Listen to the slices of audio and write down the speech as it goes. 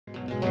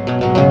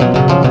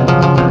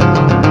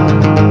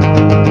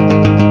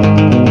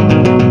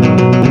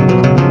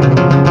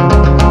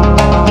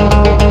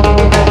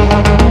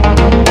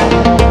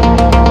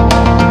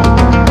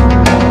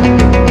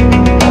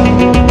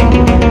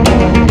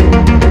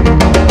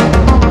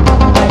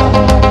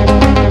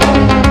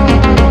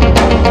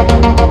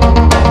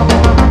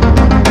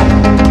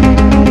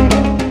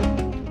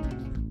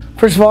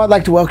First of all, I'd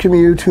like to welcome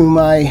you to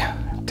my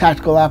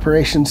Tactical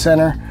Operations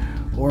Center,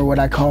 or what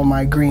I call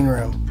my green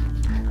room.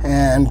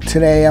 And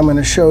today I'm going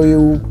to show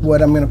you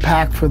what I'm going to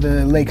pack for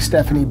the Lake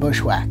Stephanie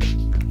Bushwack.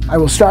 I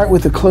will start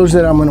with the clothes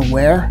that I'm going to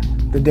wear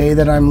the day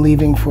that I'm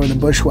leaving for the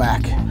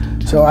Bushwack.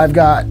 So I've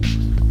got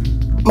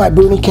my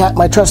boonie cap,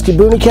 my trusty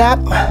boonie cap,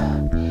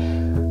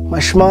 my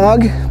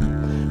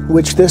schmog,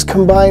 which this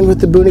combined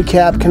with the boonie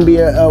cap can be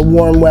a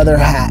warm weather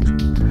hat.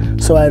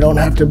 So I don't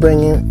have to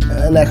bring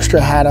an extra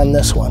hat on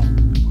this one.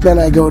 Then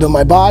I go to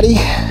my body.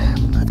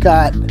 I've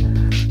got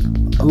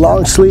a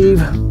long sleeve,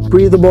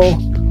 breathable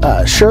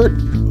shirt,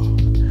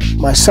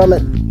 my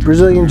Summit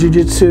Brazilian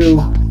Jiu-Jitsu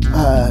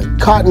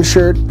cotton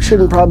shirt.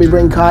 Shouldn't probably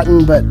bring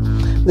cotton, but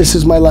this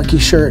is my lucky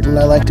shirt and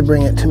I like to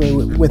bring it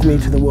with me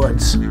to the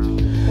woods.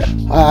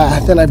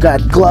 Then I've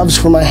got gloves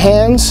for my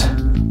hands,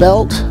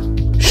 belt,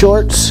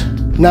 shorts,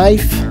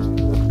 knife,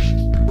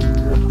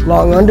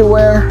 long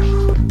underwear,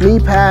 knee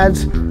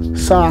pads,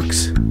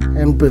 socks,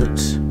 and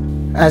boots.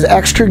 As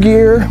extra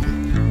gear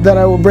that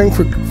I will bring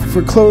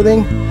for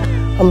clothing,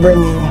 I'm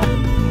bringing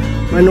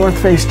my North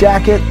Face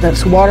jacket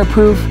that's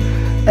waterproof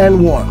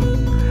and warm.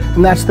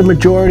 And that's the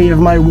majority of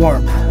my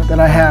warmth that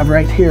I have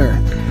right here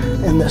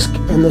in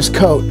this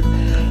coat.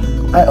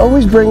 I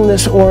always bring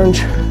this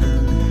orange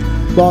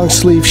long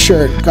sleeve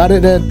shirt. Got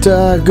it at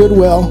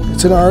Goodwill.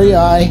 It's an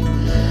REI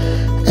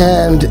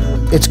and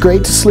it's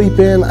great to sleep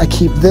in. I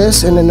keep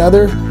this and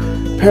another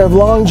pair of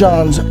long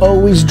johns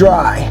always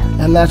dry,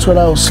 and that's what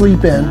I will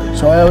sleep in.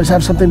 So I always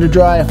have something to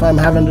dry if I'm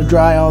having to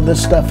dry all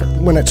this stuff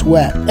when it's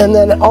wet. And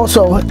then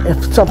also,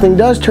 if something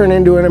does turn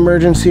into an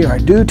emergency or I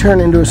do turn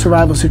into a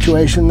survival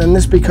situation, then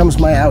this becomes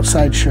my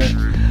outside shirt.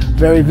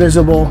 Very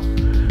visible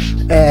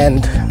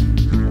and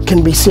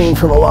can be seen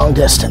from a long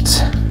distance.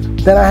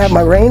 Then I have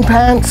my rain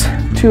pants,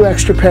 2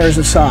 extra pairs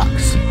of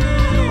socks.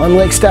 On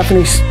Lake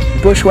Stephanie's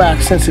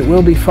Bushwack, since it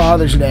will be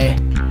Father's Day,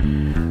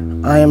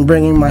 I am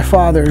bringing my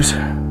father's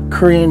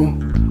Korean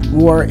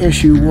War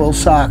issue wool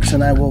socks,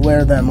 and I will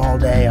wear them all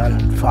day on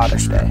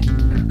Father's Day.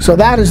 So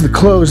that is the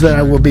clothes that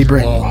I will be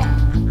bringing.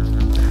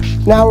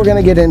 Now we're going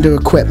to get into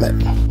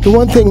equipment. The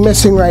one thing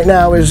missing right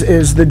now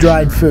is the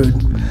dried food.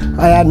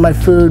 I add my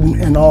food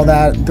and all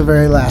that at the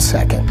very last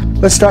second.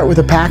 Let's start with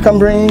the pack I'm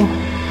bringing.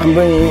 I'm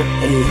bringing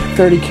a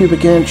 30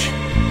 cubic inch,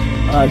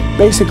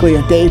 basically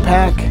a day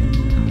pack,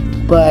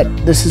 but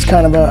this is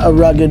kind of a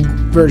rugged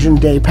version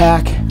day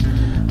pack.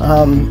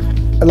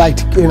 I like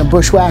to, in a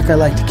bushwhack, I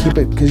like to keep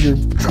it because you're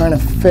trying to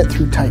fit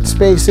through tight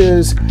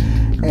spaces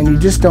and you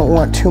just don't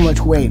want too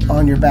much weight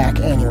on your back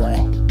anyway.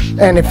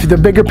 And if the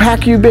bigger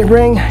pack you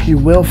bring, you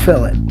will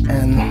fill it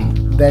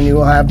and then you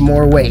will have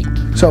more weight.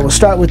 So we'll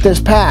start with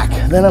this pack.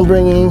 Then I'm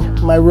bringing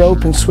my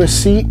rope and Swiss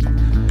seat.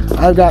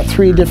 I've got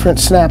 3 different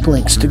snap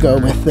links to go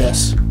with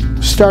this.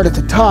 Start at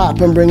the top.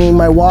 I'm bringing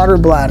my water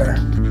bladder.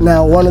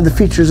 Now, one of the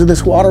features of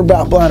this water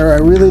bladder I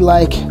really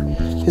like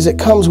is it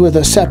comes with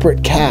a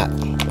separate cap.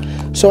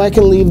 So I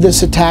can leave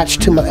this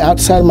attached to my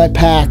outside of my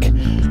pack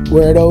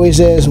where it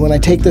always is. When I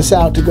take this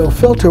out to go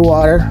filter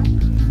water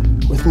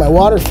with my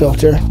water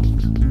filter,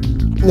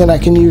 then I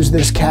can use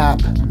this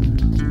cap,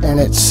 and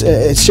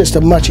it's just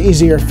a much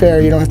easier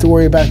fare. You don't have to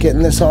worry about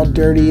getting this all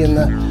dirty in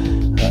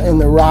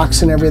the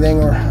rocks and everything,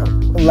 or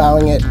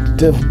allowing it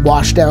to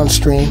wash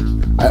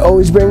downstream. I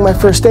always bring my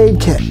first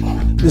aid kit.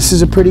 This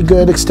is a pretty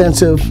good,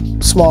 extensive,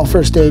 small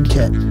first aid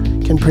kit.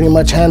 Can pretty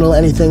much handle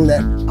anything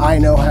that I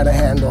know how to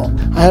handle.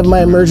 I have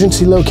my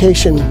emergency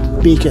location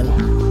beacon.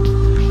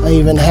 I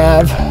even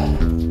have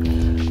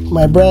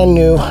my brand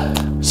new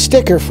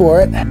sticker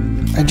for it.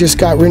 I just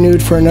got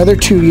renewed for another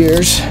 2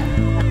 years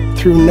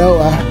through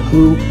NOAA,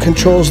 who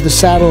controls the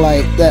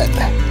satellite that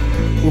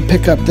will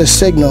pick up this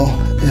signal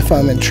if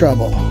I'm in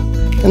trouble.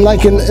 And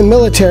like in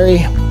military,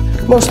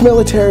 most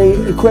military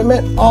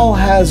equipment all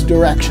has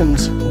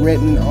directions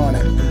written on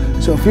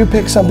it. So if you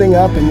pick something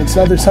up and it's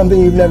something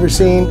you've never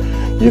seen,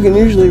 you can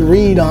usually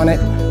read on it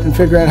and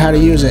figure out how to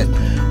use it.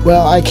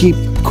 Well, I keep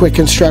quick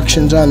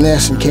instructions on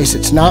this in case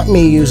it's not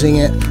me using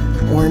it,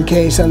 or in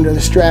case under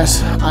the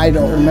stress I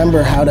don't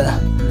remember how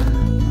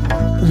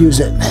to use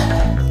it.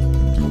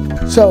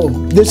 So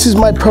this is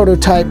my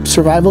prototype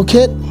survival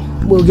kit.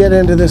 We'll get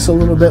into this a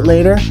little bit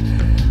later,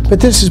 but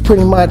this is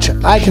pretty much,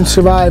 I can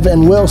survive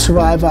and will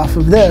survive off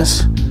of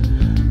this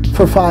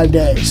for 5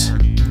 days.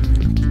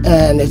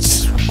 And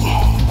it's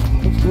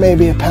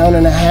maybe 1.5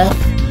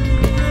 pounds.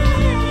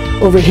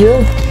 Over here,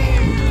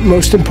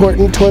 most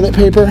important, toilet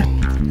paper.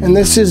 And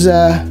this is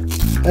a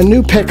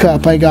new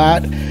pickup I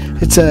got.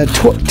 It's a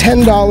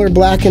 $10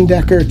 Black &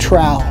 Decker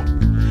trowel.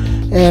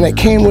 And it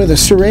came with a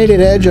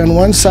serrated edge on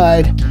one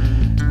side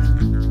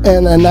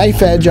and a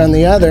knife edge on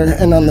the other,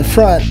 and on the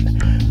front,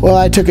 well,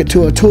 I took it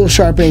to a tool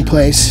sharpening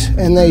place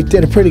and they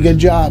did a pretty good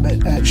job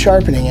at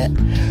sharpening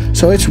it.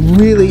 So it's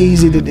really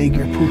easy to dig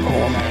your poop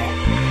hole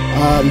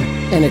now.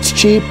 And it's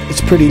cheap, it's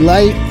pretty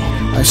light.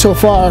 So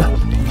far,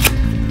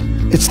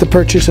 it's the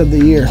purchase of the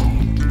year.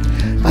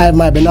 I have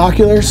my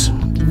binoculars,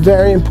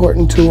 very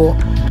important tool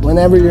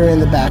whenever you're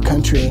in the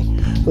backcountry.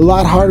 A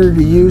lot harder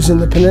to use in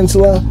the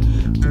peninsula,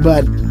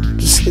 but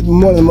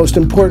one of the most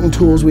important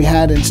tools we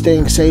had in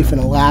staying safe in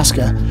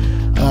Alaska.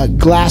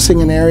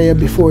 Glassing an area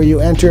before you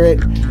enter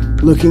it,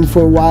 looking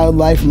for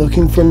wildlife,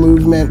 looking for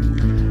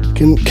movement,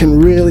 can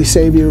really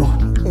save you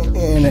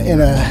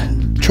in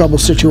a trouble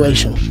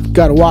situation.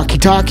 Got a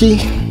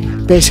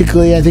walkie-talkie.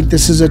 Basically, I think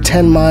this is a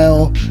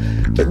 10-mile.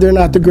 They're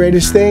not the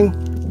greatest thing,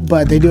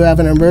 but they do have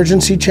an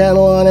emergency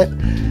channel on it.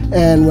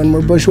 And when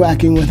we're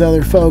bushwhacking with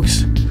other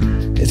folks,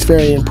 it's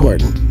very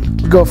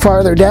important. Go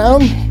farther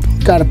down,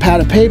 got a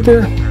pad of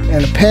paper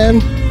and a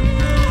pen.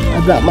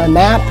 I've got my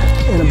map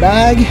in a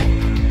bag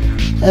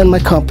and my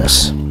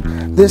compass.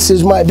 This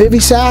is my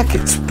bivy sack.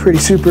 It's pretty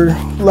super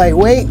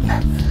lightweight.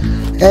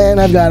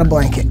 And I've got a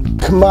blanket.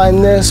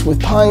 Combine this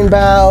with pine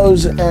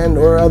boughs and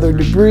or other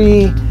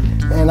debris,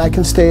 and I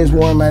can stay as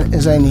warm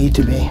as I need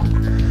to be.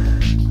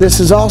 This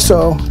is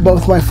also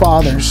both my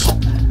father's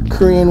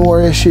Korean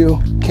War issue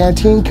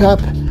canteen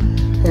cup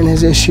and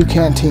his issue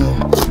canteen.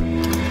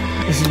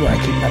 This is where I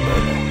keep my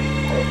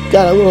bourbon.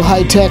 Got a little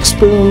high-tech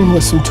spoon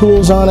with some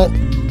tools on it,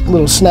 a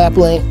little snap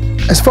link.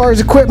 As far as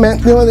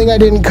equipment, the only thing I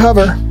didn't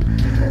cover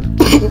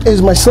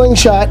is my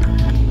slingshot.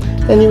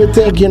 And you would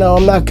think, you know,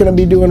 I'm not going to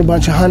be doing a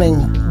bunch of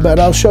hunting, but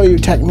I'll show you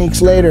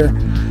techniques later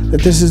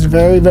that this is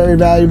very, very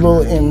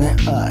valuable in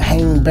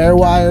hanging bear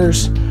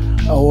wires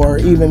or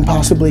even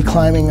possibly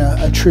climbing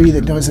a tree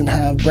that doesn't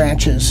have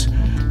branches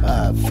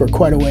for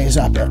quite a ways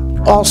up it.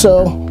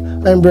 Also,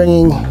 I'm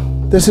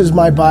bringing, this is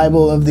my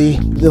Bible of the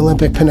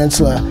Olympic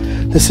Peninsula.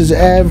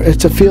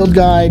 It's a field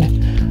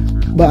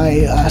guide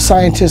by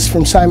scientists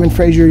from Simon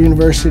Fraser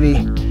University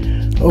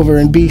over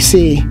in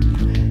BC.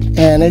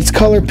 And it's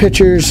color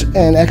pictures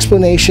and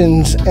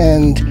explanations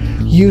and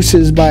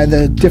uses by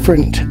the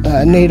different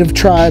native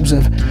tribes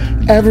of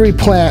every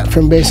plant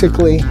from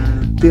basically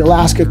the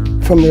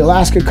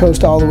Alaska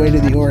coast all the way to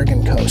the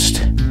Oregon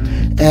coast.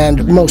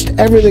 And most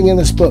everything in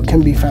this book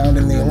can be found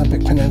in the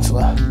Olympic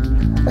Peninsula.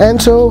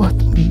 And so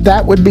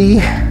that would be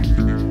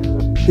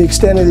the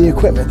extent of the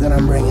equipment that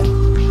I'm bringing.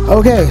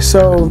 Okay,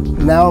 so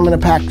now I'm going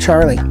to pack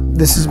Charlie.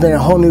 This has been a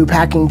whole new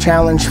packing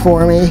challenge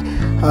for me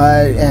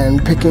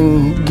and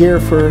picking gear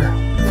for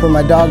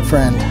my dog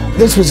friend.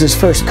 This was his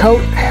first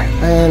coat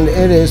and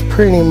it is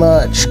pretty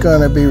much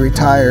gonna be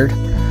retired.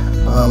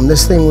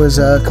 This thing was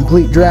a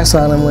complete dress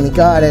on him when he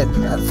got it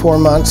at 4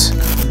 months.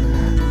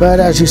 But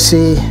as you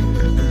see,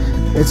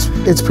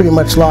 it's pretty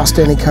much lost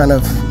any kind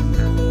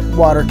of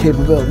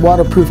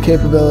waterproof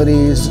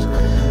capabilities.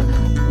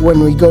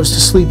 When he goes to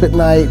sleep at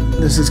night,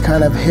 this is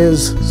kind of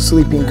his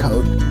sleeping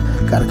coat.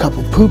 Got a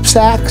couple poop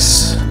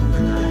sacks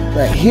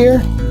right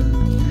here.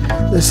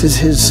 This is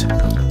his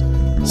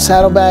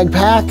saddlebag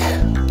pack,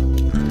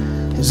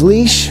 his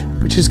leash,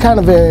 which is kind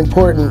of very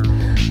important.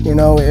 You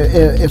know,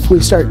 if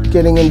we start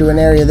getting into an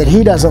area that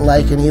he doesn't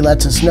like and he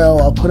lets us know,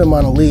 I'll put him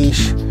on a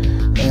leash.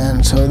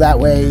 And so that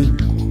way,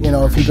 you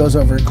know, if he goes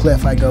over a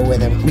cliff, I go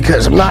with him.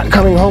 Because I'm not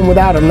coming home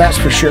without him, that's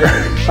for sure.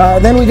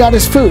 Then we got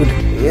his food.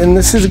 And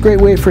this is a great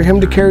way for him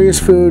to carry his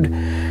food.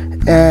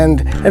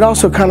 And it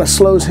also kind of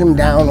slows him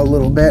down a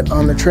little bit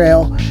on the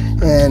trail.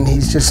 And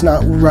he's just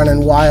not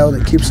running wild.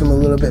 It keeps him a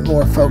little bit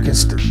more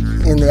focused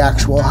in the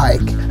actual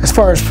hike. As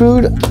far as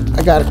food,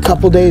 I got a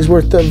couple days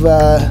worth of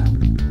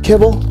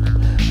kibble.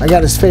 I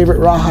got his favorite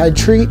rawhide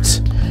treats.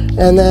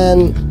 And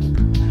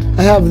then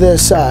I have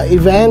this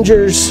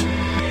Evanger's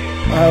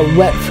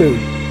wet food.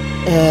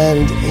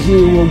 And he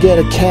will get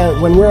a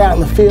can, when we're out in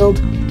the field,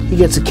 he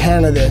gets a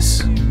can of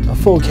this, a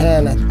full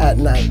can at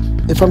night.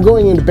 If I'm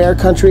going into bear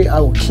country, I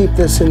will keep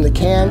this in the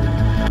can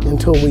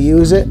until we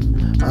use it.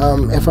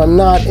 If I'm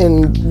not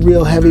in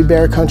real heavy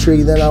bear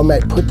country, then I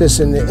might put this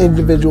in the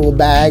individual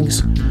bags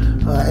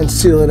and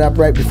seal it up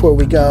right before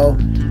we go.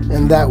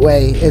 And that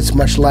way it's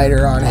much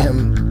lighter on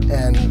him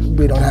and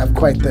we don't have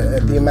quite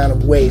the amount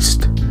of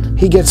waste.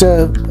 He gets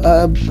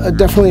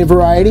definitely a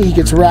variety. He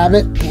gets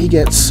rabbit, he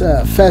gets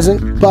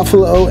pheasant,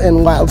 buffalo,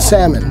 and wild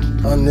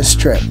salmon on this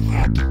trip.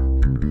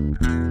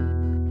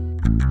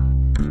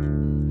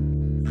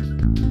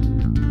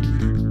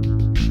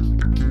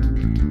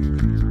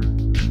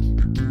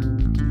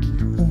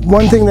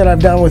 One thing that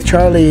I've done with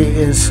Charlie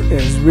is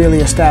really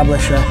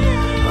establish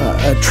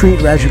a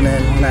treat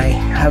regimen when I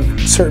have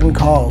certain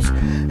calls.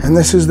 And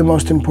this is the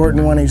most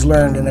important one he's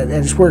learned, and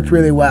it's worked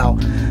really well.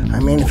 I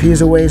mean, if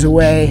he's a ways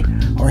away,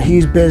 or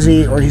he's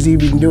busy, or he's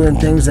even doing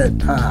things that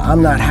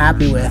I'm not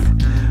happy with,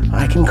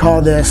 I can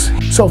call this.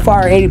 So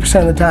far,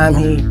 80% of the time,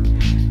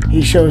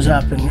 he shows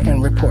up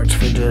and reports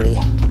for duty.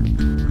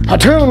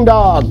 Platoon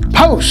dog,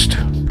 post!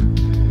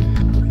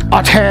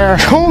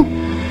 Attention!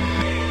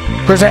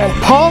 Present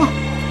paw.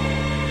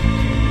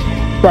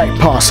 Right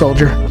paw,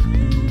 soldier.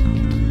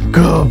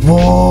 Good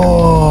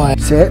boy.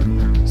 Sit,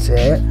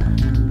 sit.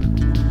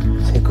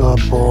 Say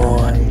good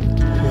boy.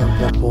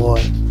 Good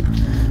boy.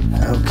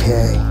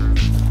 Okay.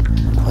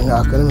 We're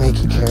not gonna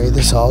make you carry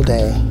this all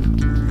day.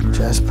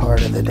 Just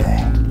part of the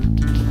day.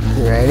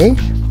 You ready?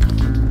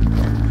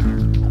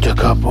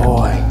 Good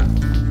boy.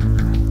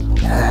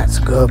 That's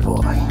a good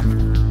boy.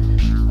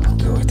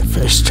 Go with the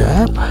fish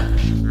trap.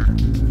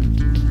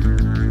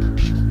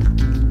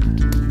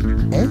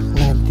 Okay, I'm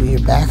gonna do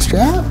your back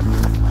strap.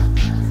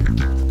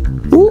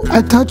 Ooh,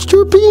 I touched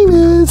your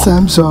penis.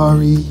 I'm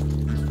sorry.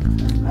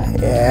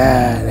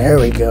 Yeah, there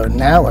we go.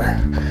 Now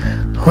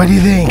what do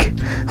you think?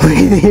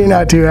 You're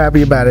not too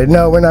happy about it.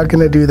 No, we're not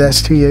going to do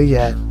this to you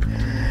yet.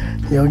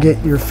 You'll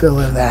get your fill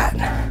of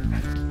that.